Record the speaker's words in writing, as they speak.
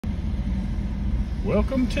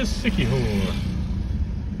Welcome to Siquijor.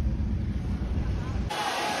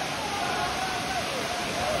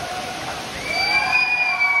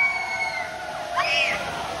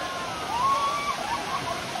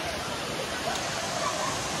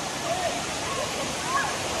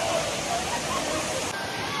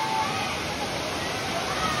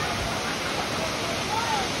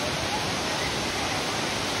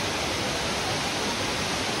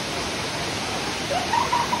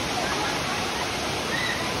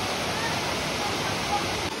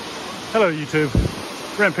 Hello YouTube,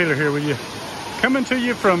 Brent Peter here with you. Coming to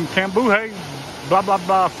you from Cambugahay, blah blah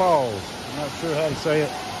blah Falls. I'm not sure how to say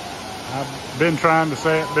it. I've been trying to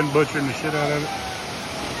say it, been butchering the shit out of it.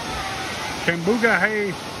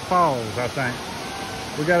 Cambugahay Falls, I think.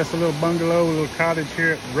 We got us a little bungalow, a little cottage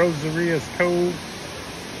here at Rosaria's Cove.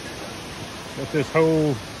 Got this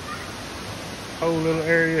whole little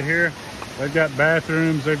area here. They've got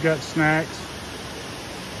bathrooms, they've got snacks.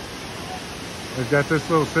 They've got this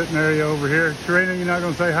little sitting area over here. Karina, you're not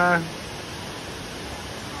going to say hi?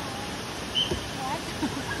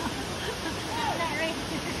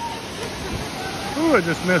 Ooh, I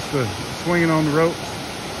just missed the swinging on the ropes.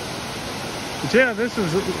 But yeah, this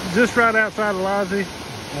is just right outside of Lazi.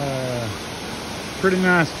 Pretty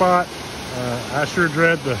nice spot. I sure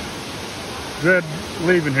dread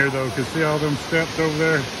leaving here though, because see all them steps over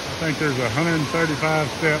there? I think there's 135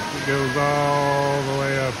 steps that goes all the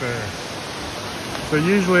way up there. So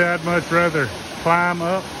usually I'd much rather climb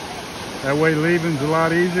up. That way leaving's a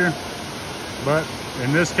lot easier. But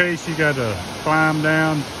in this case, you got to climb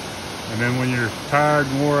down. And then when you're tired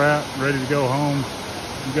and wore out, ready to go home,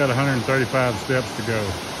 you got 135 steps to go.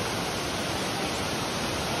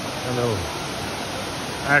 A little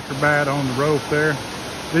acrobat on the rope there.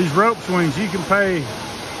 These rope swings, you can pay,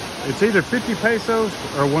 it's either 50 pesos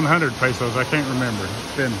or 100 pesos. I can't remember.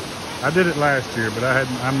 I did it last year, but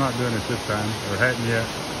I'm not doing it this time, or hadn't yet.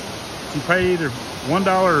 You pay either $1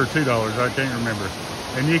 or $2, I can't remember.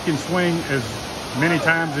 And you can swing as many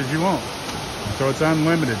times as you want. So it's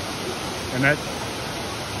unlimited. And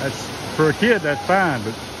that's for a kid, that's fine,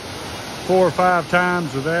 but 4 or 5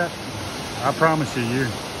 times of that, I promise you,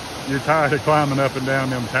 you're tired of climbing up and down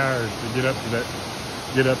them tires to get up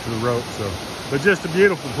to the rope. So, but just a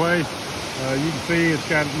beautiful place. You can see it's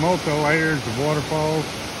got multiple layers of waterfalls.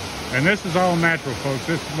 And this is all natural, folks.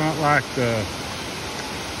 This is not like the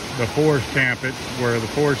forest camp. It's where the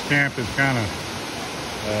forest camp is kind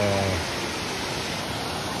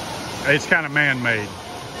of man-made.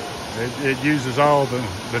 It uses all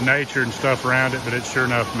the nature and stuff around it, but it's sure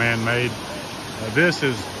enough man-made. This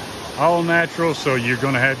is all natural, so you're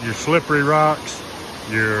going to have your slippery rocks,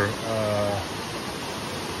 your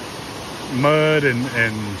mud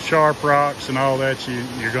and sharp rocks and all that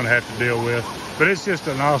you're going to have to deal with. But it's just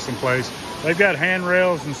an awesome place. They've got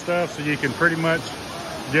handrails and stuff, so you can pretty much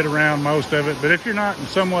get around most of it. But if you're not in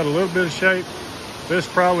somewhat a little bit of shape, this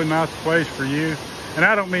is probably not the place for you. And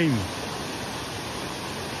I don't mean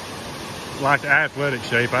like athletic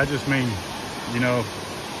shape. I just mean, you know,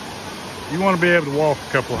 you want to be able to walk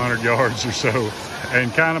a couple hundred yards or so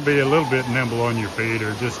and kind of be a little bit nimble on your feet,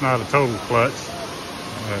 or just not a total klutz.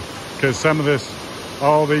 Because some of this,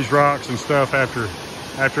 all these rocks and stuff, after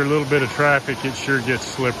a little bit of traffic, it sure gets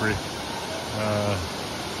slippery.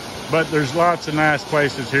 But there's lots of nice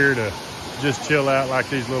places here to just chill out, like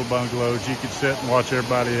these little bungalows. You can sit and watch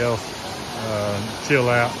everybody else chill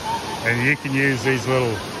out. And you can use these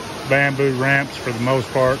little bamboo ramps for the most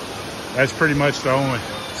part. That's pretty much the only,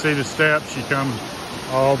 see the steps, you come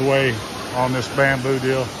all the way on this bamboo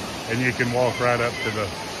deal and you can walk right up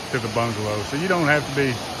to the bungalow. So you don't have to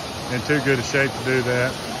be in too good a shape to do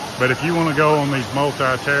that. But if you want to go on these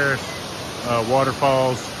multi-terrace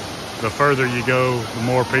waterfalls, the further you go, the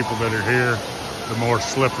more people that are here, the more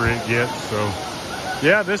slippery it gets. So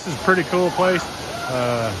yeah, this is a pretty cool place.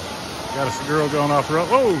 Got a girl going off the rope.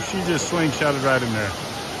 Oh, she just slingshotted right in there.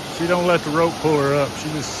 She don't let the rope pull her up. She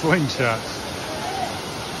just slingshots.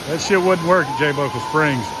 That shit wouldn't work at J Buckle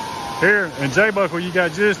Springs. Here in J Buckle, you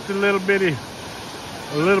got just a little bitty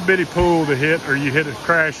pool to hit, or you hit a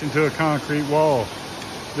crash into a concrete wall.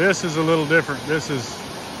 This is a little different. This is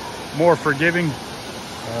more forgiving.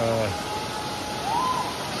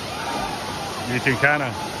 You can kind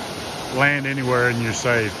of land anywhere and you're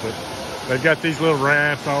safe. But they've got these little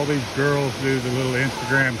rafts. All these girls do the little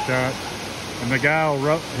Instagram shots. And the guy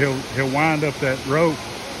he'll wind up that rope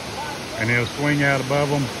and he'll swing out above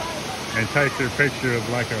them and take their picture of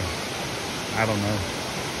like a, I don't know,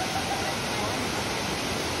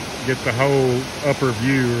 get the whole upper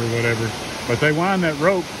view or whatever. But they wind that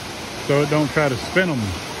rope so it don't try to spin them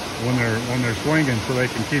when they're swinging, so they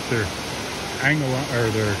can keep their angle, or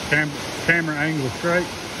their camera angle straight.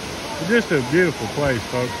 It's just a beautiful place,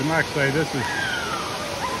 folks. And like I say,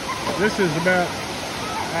 this is about,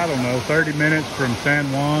 I don't know, 30 minutes from San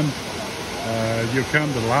Juan. You'll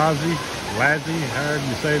come to Lazi, however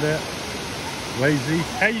you say that. Lazy.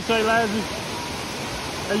 How you say Lazi?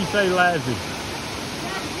 How you say Lazi?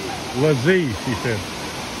 Lazi, she said.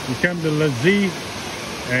 You come to Lazi,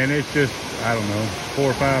 and it's just, I don't know, 4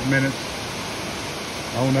 or 5 minutes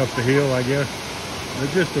on up the hill, I guess.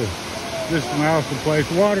 It's just an awesome place.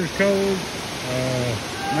 Water's cold,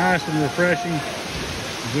 nice and refreshing.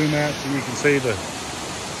 Zoom out so you can see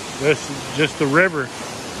just the river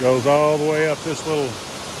goes all the way up this little,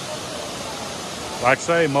 like I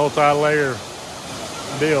say, multi-layer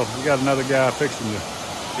deal. We got another guy fixing to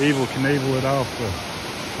Evel Knievel it off the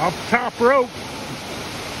top rope.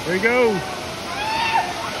 There he goes.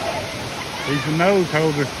 He's a nose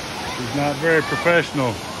holder. He's not very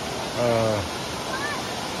professional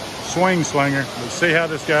swing slinger. But see how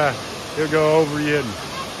this guy, he'll go over you and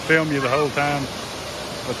film you the whole time.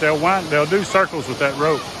 But they'll do circles with that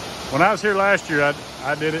rope. When I was here last year,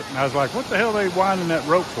 I did it, and I was like, what the hell are they winding that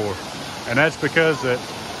rope for? And that's because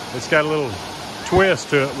it's got a little twist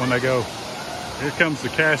to it when they go. Here comes the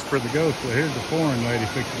Casper the Ghost. Well, here's the foreign lady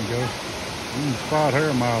fixing to go. You can spot her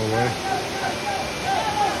a mile away.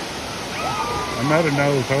 Another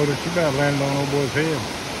nose holder. She about landed on old boy's head.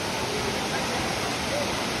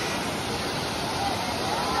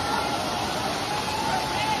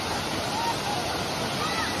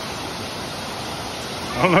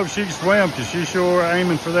 I don't know if she can swim, because she's sure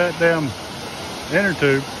aiming for that damn inner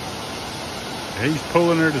tube. He's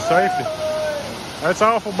pulling her to safety. That's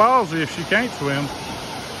awful ballsy if she can't swim.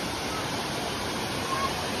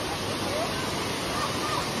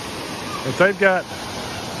 But they've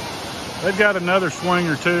got another swing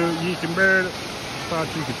or two. You can barely, I thought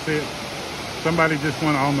you could see it. Somebody just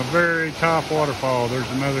went on the very top waterfall. There's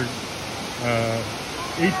another,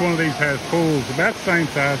 each one of these has pools about the same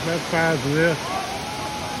size, about the size of this.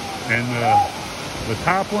 And the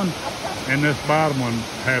top one and this bottom one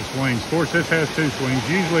have swings. Of course, this has 2 swings.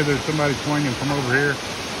 Usually there's somebody swinging from over here.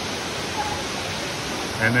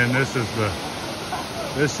 And then this is the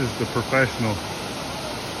professional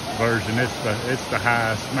version. It's the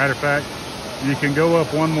highest. Matter of fact, you can go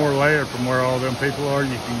up one more layer from where all them people are.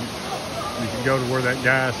 You can go to where that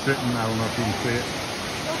guy's sitting. I don't know if you can see it.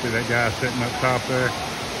 See that guy sitting up top there?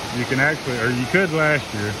 You can actually, or you could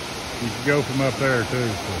last year, you could go from up there too.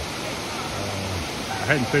 So, I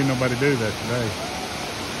hadn't seen nobody do that today.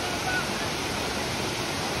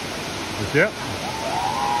 But yep,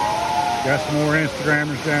 got some more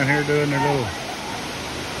Instagrammers down here doing their little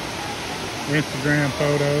Instagram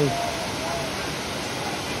photos.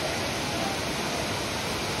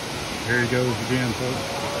 Here he goes again, folks.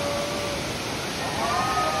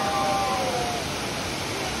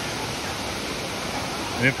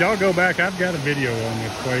 And if y'all go back, I've got a video on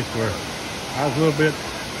this place where I was a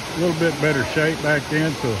little bit better shape back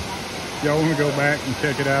then. So if y'all want to go back and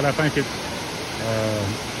check it out, I think it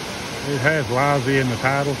has Lazi in the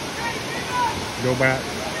title. Go back.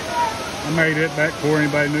 I made it back before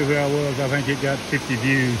anybody knew who I was. I think it got 50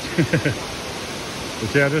 views.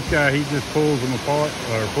 But yeah, this guy, he just pulls them apart,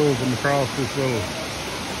 or pulls them across this little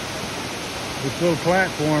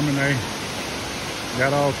platform, and they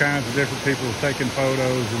got all kinds of different people taking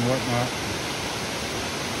photos and whatnot.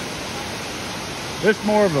 This is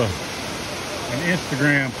more of an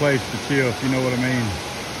Instagram place to chill, if you know what I mean.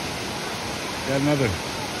 Got another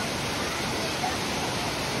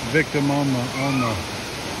victim on the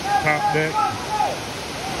top deck.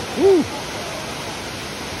 Woo!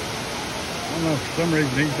 I don't know, for some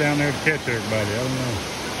reason he's down there to catch everybody. I don't know.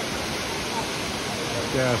 That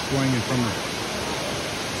guy swinging from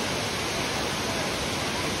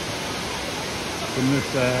this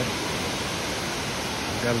side.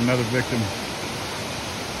 Got another victim,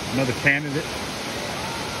 another candidate.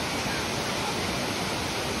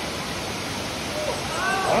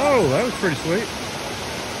 Oh, that was pretty sweet.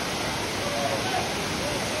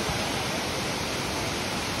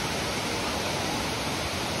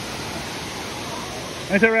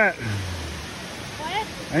 Ain't that right? What?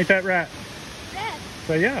 Ain't that right? Yes.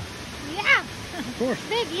 Say yeah. Yeah. Of course.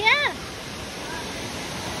 Big yeah.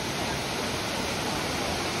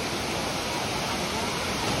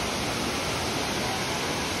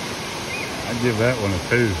 I'd give that one a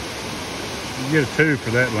 2. You get a 2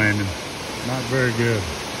 for that landing. Not very good.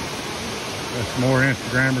 Got some more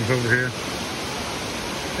Instagrammers over here.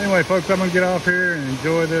 Anyway, folks, I'm gonna get off here and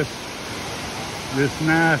enjoy this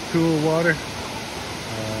nice cool water.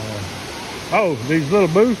 Oh, these little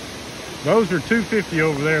booths, those are $2.50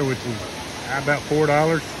 over there, which is about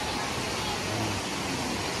 $4,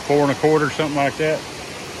 4 1/4, something like that.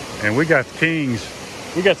 And we got the Kings.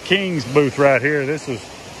 We got the Kings booth right here. This is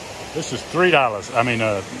 $3. I mean,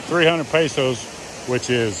 300 pesos, which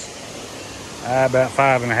is about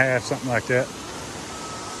 5.5, something like that.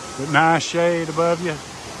 But nice shade above you.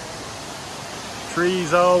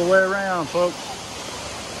 Trees all the way around, folks.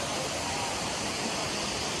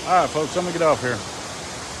 All right, folks, I'm gonna get off here.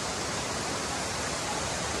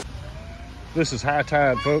 This is high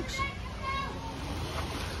tide, folks.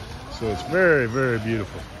 So it's very, very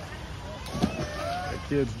beautiful. That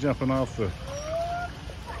kid's jumping off the...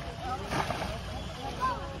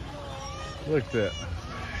 Look at that.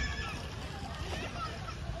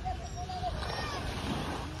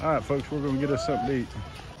 All right, folks, we're gonna get us something to eat.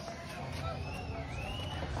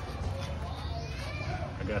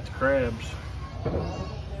 I got the crabs.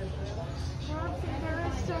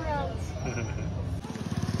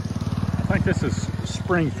 I think this is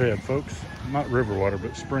spring-fed, folks. Not river water,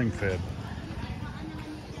 but spring-fed.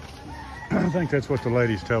 I think that's what the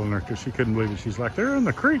lady's telling her, because she couldn't believe it. She's like, they're in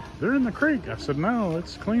the creek. They're in the creek. I said, no,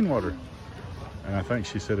 it's clean water. And I think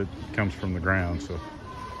she said it comes from the ground, so.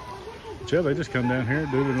 But yeah, they just come down here,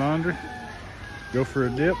 do their laundry, go for a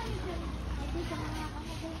dip,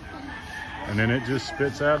 and then it just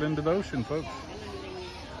spits out into the ocean, folks.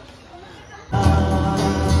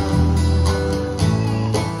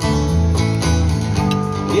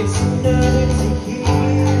 It's another to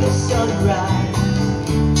hear the sunrise.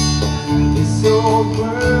 This old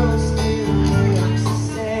world